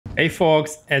Hey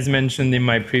folks, as mentioned in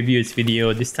my previous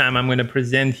video, this time I'm going to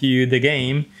present you the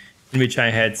game in which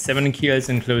I had 7 kills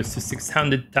and close to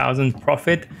 600,000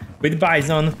 profit with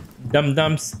BIZON,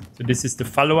 DumDums. So this is the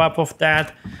follow-up of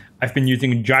that. I've been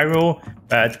using Gyro,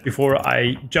 but before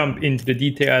I jump into the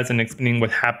details and explaining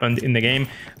what happened in the game,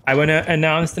 I want to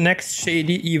announce the next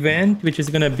Shady event, which is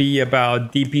going to be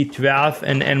about DP12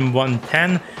 and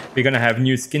M110. We're going to have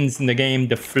new skins in the game,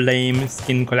 the Flame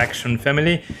skin collection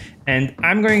family. And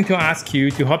I'm going to ask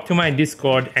you to hop to my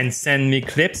Discord and send me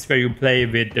clips where you play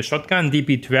with the shotgun,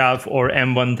 DP12 or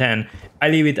M110. I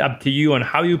leave it up to you on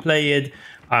how you play it.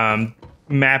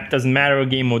 Map doesn't matter,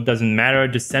 game mode doesn't matter.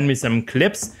 Just send me some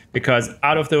clips, because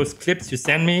out of those clips you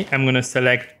send me, I'm going to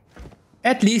select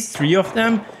at least 3 of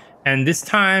them. And this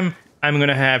time I'm going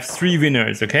to have 3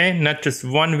 winners, okay? Not just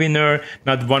 1 winner,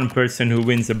 not 1 person who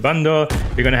wins a bundle.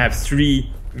 We're going to have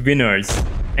 3 winners.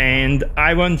 And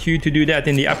I want you to do that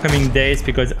in the upcoming days,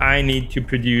 because I need to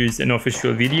produce an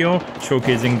official video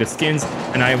showcasing the skins,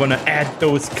 and I want to add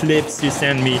those clips you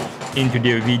send me into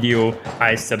the video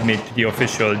I submit to the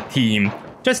official team,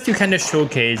 just to kind of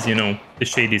showcase, you know, the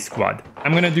Shady squad.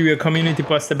 I'm gonna do a community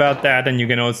post about that, and you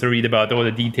can also read about all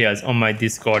the details on my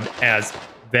Discord as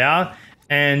well.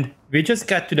 And we just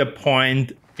got to the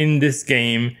point in this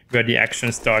game where the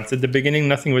action starts. At the beginning,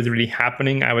 nothing was really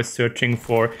happening. I was searching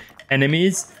for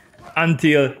enemies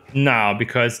until now,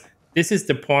 because this is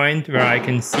the point where I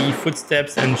can see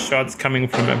footsteps and shots coming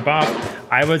from above.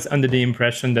 I was under the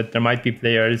impression that there might be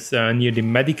players near the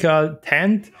medical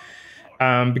tent,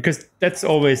 because that's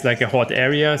always like a hot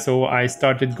area. So I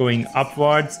started going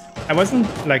upwards. I wasn't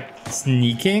like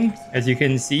sneaking, as you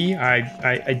can see.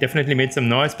 I definitely made some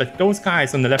noise, but those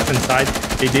guys on the left hand side,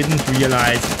 they didn't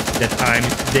realize that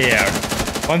I'm there.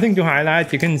 One thing to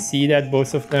highlight, you can see that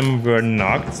both of them were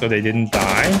knocked, so they didn't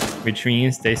die, which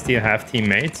means they still have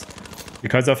teammates.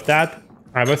 Because of that,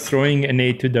 I was throwing a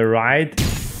nade to the right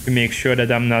to make sure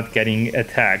that I'm not getting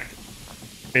attacked.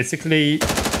 Basically,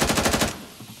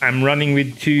 I'm running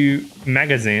with 2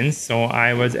 magazines, so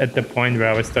I was at the point where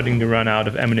I was starting to run out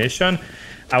of ammunition.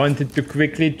 I wanted to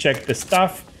quickly check the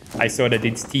stuff. I saw that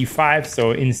it's T5,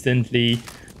 so instantly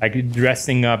like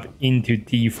dressing up into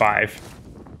T5.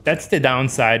 That's the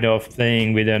downside of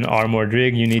playing with an armored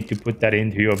rig. You need to put that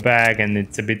into your bag, and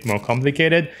it's a bit more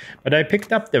complicated. But I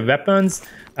picked up the weapons.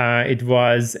 It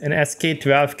was an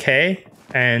SK12K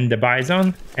and the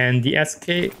BIZON, and the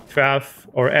SK12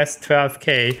 or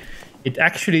S12K, it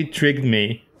actually trigged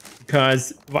me,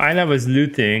 because while I was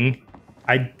looting,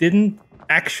 I didn't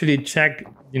actually check,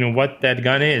 you know, what that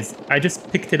gun is. I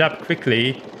just picked it up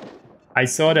quickly. I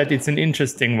saw that it's an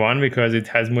interesting one because it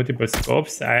has multiple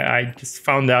scopes. I just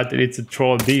found out that it's a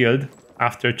troll build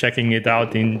after checking it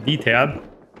out in detail.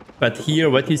 But here,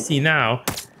 what you see now,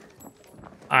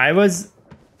 I was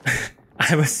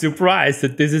I was surprised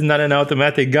that this is not an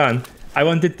automatic gun. I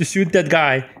wanted to shoot that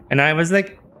guy, and I was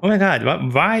like, oh my god,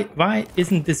 why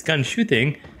isn't this gun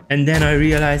shooting? And then I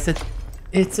realized that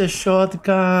it's a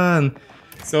shotgun.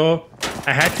 So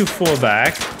I had to fall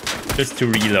back just to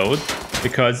reload,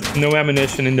 because no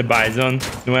ammunition in the BIZON,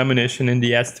 no ammunition in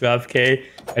the S12K.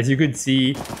 As you could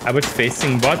see, I was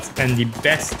facing bots, and the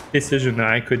best decision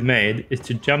I could make is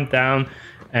to jump down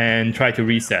and try to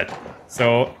reset.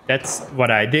 So that's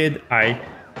what I did. I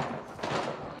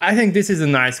think this is a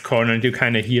nice corner to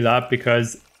kind of heal up,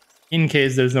 because in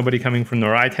case there's nobody coming from the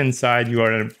right hand side, you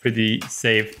are in a pretty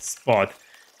safe spot.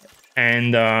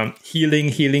 And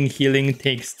healing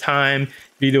takes time.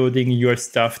 Reloading your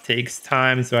stuff takes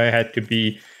time, so I had to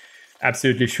be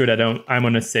absolutely sure that I'm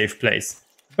on a safe place.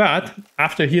 But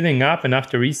after healing up and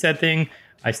after resetting,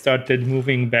 I started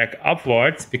moving back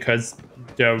upwards, because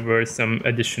there were some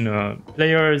additional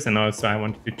players, and also I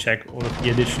wanted to check all of the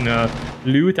additional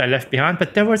loot I left behind.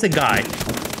 But there was a guy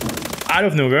out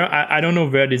of nowhere. I don't know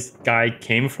where this guy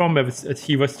came from, but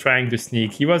he was trying to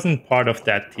sneak. He wasn't part of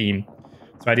that team.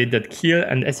 So I did that kill,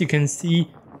 and as you can see,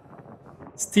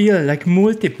 still like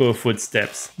multiple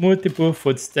footsteps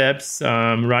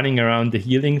running around the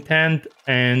healing tent.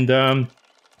 And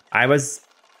I was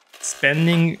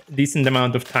spending a decent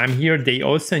amount of time here. They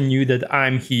also knew that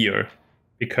I'm here,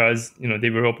 because, you know, they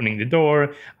were opening the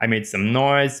door. I made some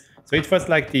noise. So it was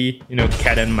like the, you know,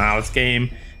 cat and mouse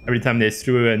game. Every time they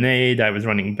threw a nade, I was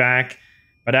running back.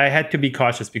 But I had to be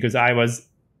cautious, because I was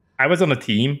on a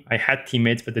team. I had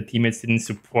teammates, but the teammates didn't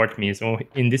support me. So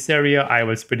in this area, I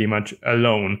was pretty much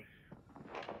alone.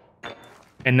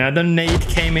 Another nade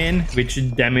came in, which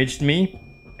damaged me.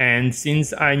 And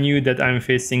since I knew that I'm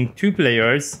facing 2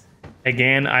 players,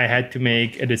 again, I had to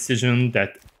make a decision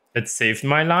that saved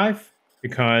my life.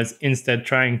 Because instead of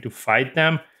trying to fight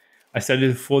them, I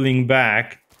started falling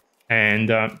back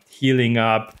and healing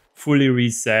up, fully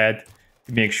reset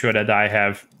to make sure that I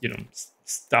have, you know,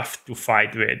 stuff to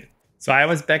fight with. So I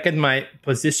was back at my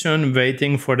position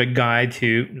waiting for the guy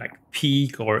to like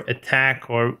peek or attack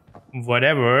or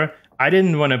whatever. I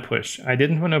didn't want to push. I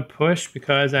didn't want to push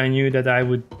because I knew that I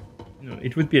would, you know,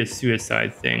 it would be a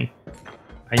suicide thing.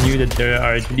 I knew that there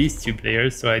are at least 2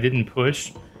 players, so I didn't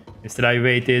push. Instead, I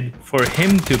waited for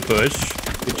him to push,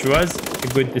 which was a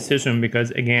good decision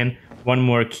because, again, 1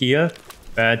 more kill.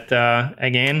 But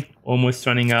again, almost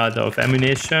running out of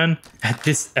ammunition. At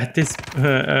this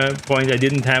point, I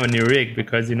didn't have any rig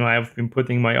because, you know, I've been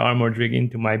putting my armored rig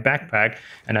into my backpack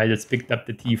and I just picked up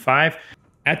the T5.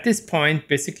 At this point,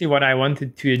 basically what I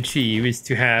wanted to achieve is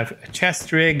to have a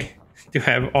chest rig, to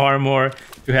have armor,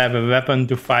 to have a weapon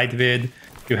to fight with,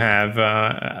 to have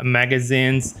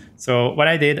magazines. So what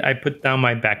I did, I put down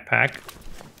my backpack,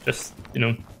 just, you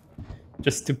know,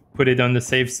 just to put it on the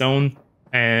safe zone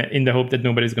in the hope that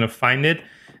nobody's gonna find it.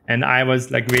 And I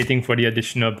was like waiting for the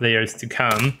additional players to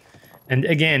come. And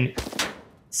again,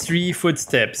 3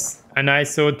 footsteps, and I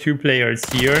saw 2 players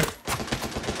here.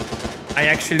 I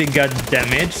actually got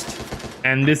damaged,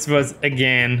 and this was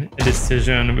again a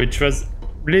decision which was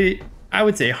really, I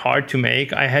would say, hard to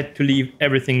make. I had to leave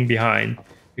everything behind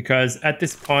because at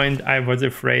this point I was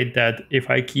afraid that if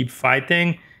I keep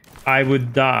fighting I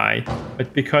would die.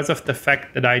 But because of the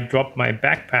fact that I dropped my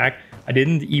backpack, I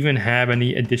didn't even have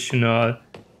any additional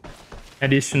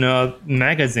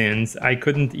magazines. I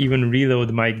couldn't even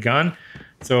reload my gun.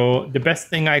 So the best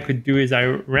thing I could do is I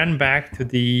ran back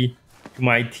to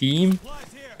my team.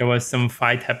 There was some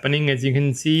fight happening, as you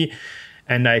can see,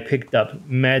 and I picked up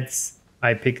meds,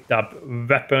 I picked up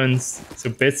weapons,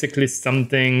 so basically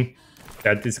something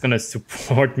that is gonna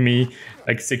support me,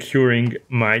 like securing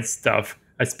my stuff.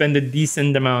 I spent a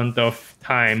decent amount of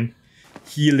time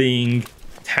healing,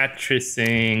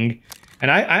 Tetrising,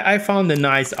 and I found a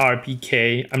nice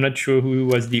RPK. I'm not sure who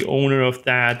was the owner of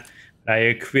that. I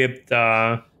equipped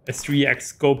a 3x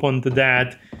scope onto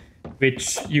that,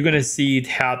 which you're gonna see it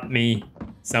helped me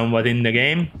somewhat in the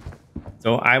game.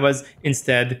 So I was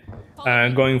instead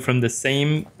going back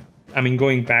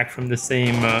from the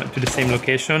same to the same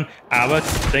location. I was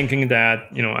thinking that,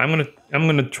 you know, I'm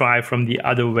gonna try from the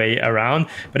other way around,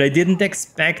 but I didn't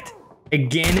expect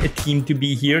again a team to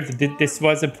be here. This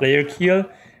was a player kill,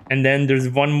 and then there's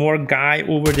 1 more guy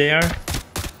over there.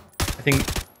 I think,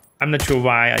 I'm not sure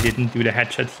why I didn't do the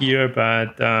headshot here,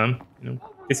 but you know,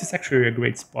 this is actually a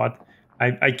great spot.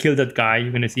 I killed that guy.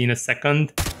 You're gonna see in a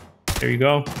second. There you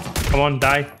go. Come on,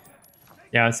 die.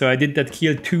 Yeah, so I did that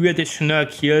kill, 2 additional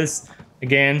kills.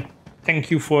 Again,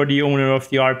 thank you for the owner of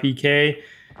the RPK.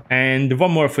 And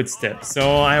 1 more footstep.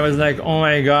 So I was like, oh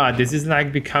my god, this is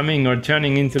like becoming or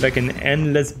turning into like an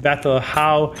endless battle.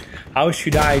 How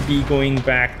should I be going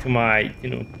back to my, you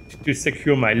know, to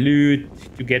secure my loot,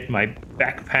 to get my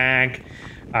backpack?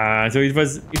 So it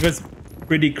was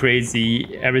pretty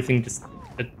crazy. Everything just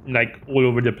like all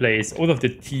over the place. All of the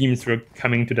teams were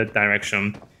coming to that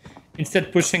direction.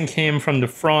 Instead, pushing him from the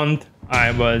front,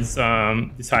 I was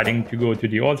deciding to go to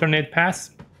the alternate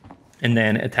pass and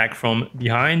then attack from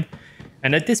behind.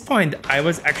 And at this point, I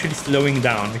was actually slowing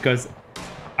down because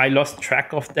I lost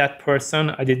track of that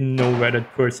person. I didn't know where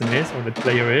that person is or the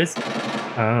player is.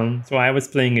 So I was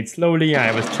playing it slowly.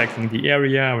 I was checking the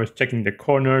area. I was checking the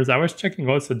corners. I was checking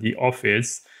also the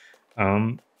office.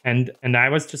 And I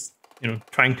was just, you know,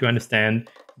 trying to understand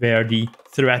where the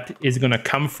threat is gonna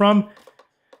come from.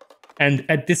 And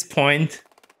at this point,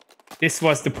 this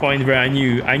was the point where I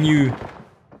knew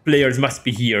players must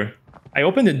be here. I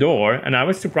opened the door and I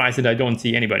was surprised that I don't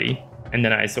see anybody. And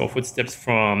then I saw footsteps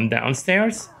from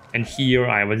downstairs. And here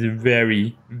I was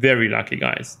very, very lucky,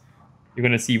 guys. You're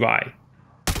gonna see why.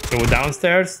 So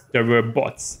downstairs, there were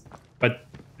bots. But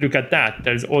look at that.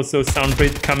 There's also sound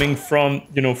bit coming from,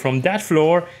 you know, from that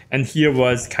floor. And here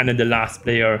was kind of the last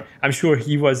player. I'm sure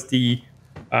he was the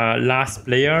last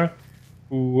player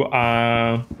who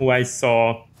I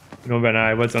saw, you know, when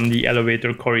I was on the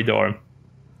elevator corridor.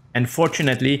 And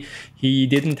fortunately, he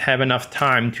didn't have enough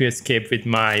time to escape with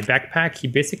my backpack. He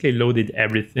basically loaded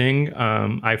everything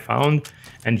I found,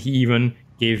 and he even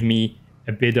gave me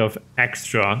a bit of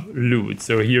extra loot.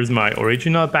 So here's my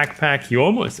original backpack. He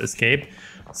almost escaped.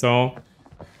 So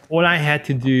all I had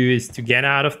to do is to get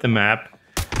out of the map.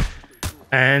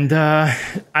 And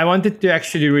I wanted to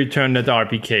actually return that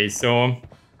RPK. So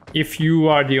if you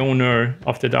are the owner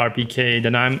of that RPK,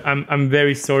 then I'm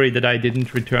very sorry that I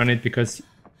didn't return it, because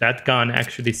that gun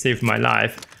actually saved my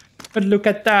life. But look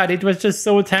at that, it was just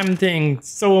so tempting.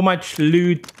 So much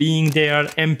loot being there,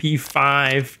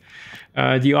 MP5,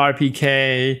 the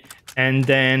RPK, and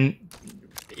then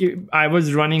I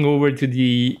was running over to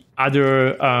the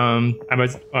other. I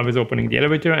was opening the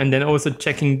elevator and then also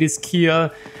checking this kill,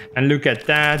 and look at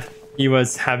that. He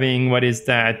was having, what is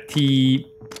that?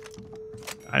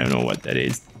 I don't know what that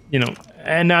is. You know,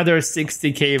 another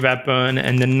 60k weapon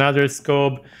and another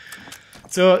scope.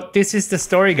 So this is the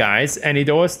story, guys, and it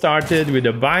all started with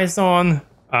a BIZON,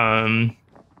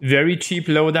 very cheap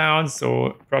loadout, so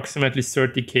approximately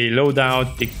 30k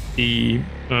loadout, the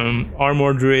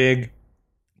armored rig,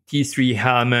 T3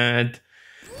 helmet.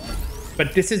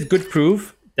 But this is good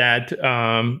proof that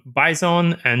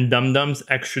BIZON and DumDums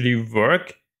actually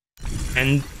work.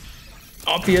 And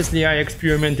obviously I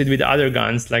experimented with other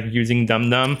guns like using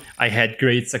DumDum. I had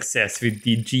great success with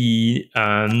the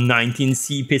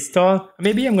G19C pistol.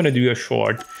 Maybe I'm gonna do a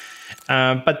short.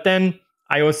 But then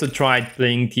I also tried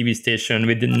playing TV station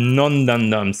with the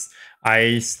non-DumDums.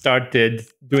 I started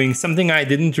doing something I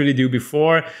didn't really do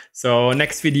before. So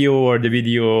next video or the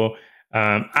video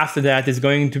after that is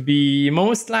going to be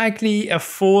most likely a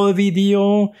full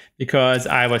video, because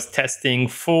I was testing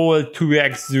full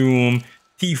 2x zoom,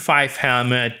 T5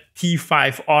 helmet,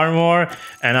 T5 armor,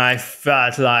 and I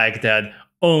felt like that,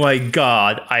 oh my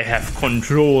god, I have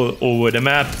control over the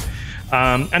map.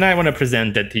 And I want to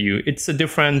present that to you. It's a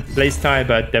different playstyle,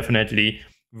 but definitely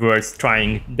worth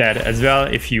trying that as well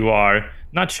if you are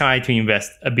not shy to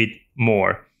invest a bit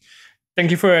more.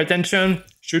 Thank you for your attention.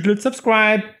 Shoot, let's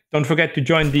subscribe. Don't forget to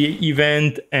join the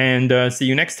event, and see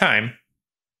you next time.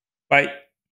 Bye.